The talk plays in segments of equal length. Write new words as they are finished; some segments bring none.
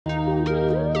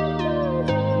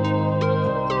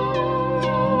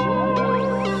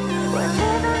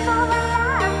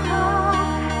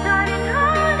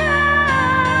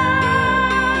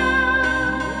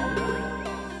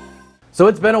So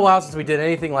it's been a while since we did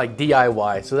anything like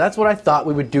DIY, so that's what I thought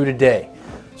we would do today.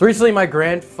 So recently my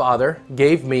grandfather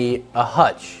gave me a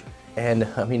Hutch, and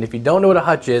I mean, if you don't know what a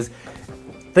Hutch is,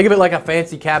 think of it like a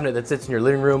fancy cabinet that sits in your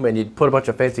living room and you put a bunch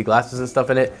of fancy glasses and stuff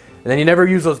in it, and then you never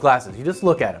use those glasses. You just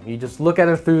look at them. You just look at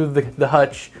them through the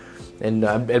Hutch and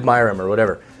admire them or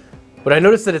whatever. But I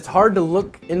noticed that it's hard to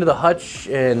look into the Hutch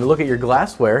and look at your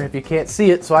glassware if you can't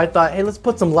see it, so I thought, hey, let's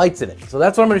put some lights in it. So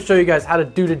that's what I'm going to show you guys how to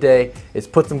do today, is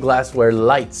put some glassware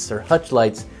lights or Hutch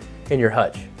lights in your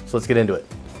Hutch. So let's get into it.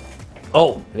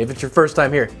 Oh, and if it's your first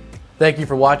time here, thank you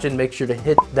for watching. Make sure to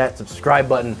hit that subscribe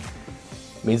button.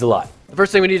 It means a lot. The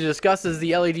first thing we need to discuss is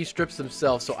the LED strips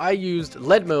themselves. So I used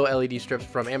LEDMO LED strips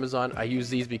from Amazon. I use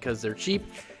these because they're cheap.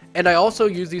 And I also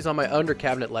use these on my under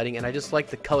cabinet lighting, and I just like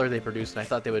the color they produce, and I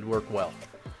thought they would work well.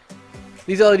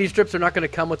 These LED strips are not going to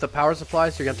come with a power supply,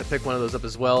 so you're going to have to pick one of those up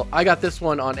as well. I got this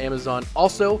one on Amazon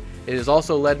also. It is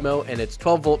also LEDMO, and it's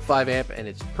 12 volt 5 amp, and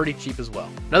it's pretty cheap as well.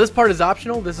 Now this part is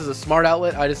optional. This is a smart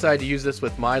outlet. I decided to use this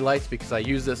with my lights because I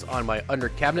use this on my under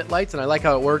cabinet lights, and I like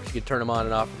how it works. You can turn them on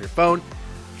and off with your phone.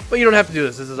 But you don't have to do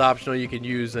this. This is optional. You can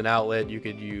use an outlet, you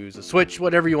could use a switch,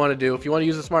 whatever you want to do. If you want to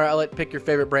use a smart outlet, pick your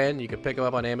favorite brand. You can pick them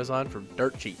up on Amazon for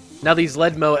dirt cheap. Now these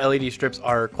LEDMO LED strips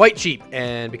are quite cheap,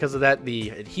 and because of that, the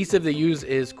adhesive they use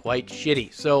is quite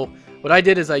shitty. So what I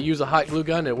did is I use a hot glue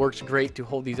gun. It works great to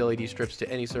hold these LED strips to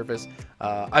any surface.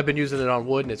 I've been using it on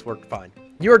wood and it's worked fine.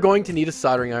 You are going to need a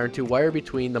soldering iron to wire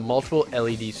between the multiple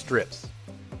LED strips,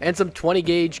 and some 20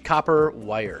 gauge copper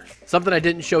wire. Something I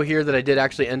didn't show here that I did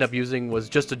actually end up using was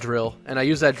just a drill, and I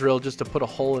used that drill just to put a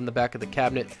hole in the back of the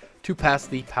cabinet to pass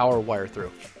the power wire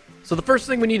through. So the first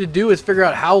thing we need to do is figure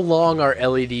out how long our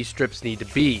LED strips need to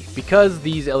be. Because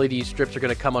these LED strips are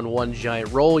going to come on one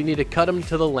giant roll, you need to cut them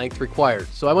to the length required.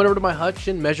 So I went over to my Hutch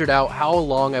and measured out how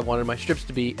long I wanted my strips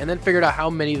to be, and then figured out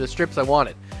how many of the strips I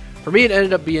wanted. For me it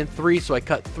ended up being 3, so I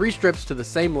cut 3 strips to the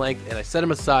same length and I set them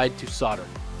aside to solder.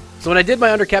 So when I did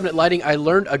my under cabinet lighting, I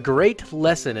learned a great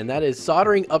lesson, and that is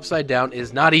soldering upside down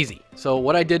is not easy. So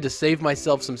what I did to save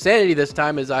myself some sanity this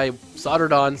time is I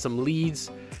soldered on some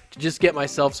leads to just get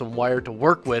myself some wire to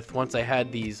work with once I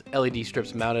had these LED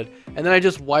strips mounted, and then I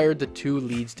just wired the 2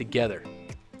 leads together.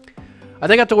 I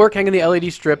then got to work hanging the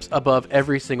LED strips above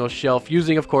every single shelf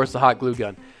using, of course, the hot glue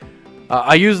gun.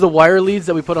 I used the wire leads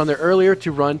that we put on there earlier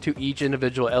to run to each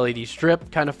individual LED strip,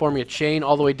 kind of forming a chain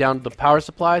all the way down to the power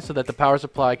supply so that the power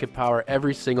supply could power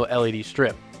every single LED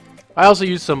strip. I also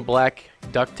used some black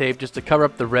duct tape just to cover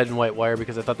up the red and white wire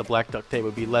because I thought the black duct tape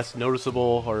would be less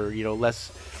noticeable, or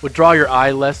would draw your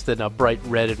eye less than a bright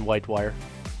red and white wire.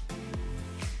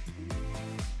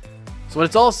 So when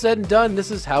it's all said and done,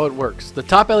 this is how it works. The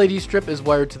top LED strip is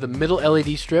wired to the middle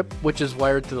LED strip, which is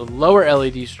wired to the lower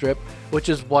LED strip, which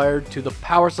is wired to the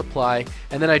power supply,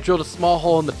 and then I drilled a small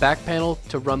hole in the back panel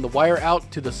to run the wire out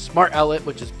to the smart outlet,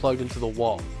 which is plugged into the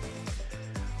wall.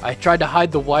 I tried to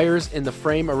hide the wires in the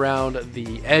frame around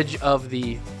the edge of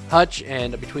the Hutch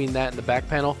and between that and the back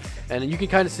panel, and you can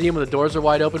kind of see them when the doors are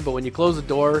wide open, but when you close the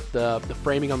door, the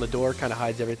framing on the door kind of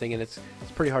hides everything, and it's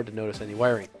pretty hard to notice any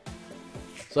wiring.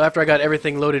 So after I got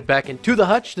everything loaded back into the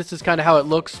Hutch, this is kind of how it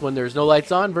looks when there's no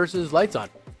lights on versus lights on.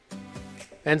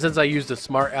 And since I used a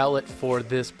smart outlet for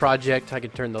this project, I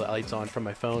could turn the lights on from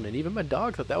my phone, and even my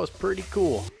dog thought that was pretty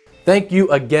cool. Thank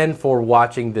you again for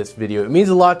watching this video. It means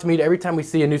a lot to me. Every time we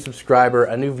see a new subscriber,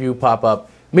 a new view pop up,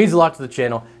 it means a lot to the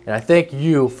channel, and I thank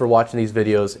you for watching these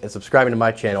videos and subscribing to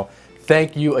my channel.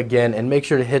 Thank you again, and make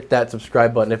sure to hit that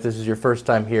subscribe button if this is your first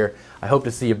time here. I hope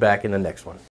to see you back in the next one.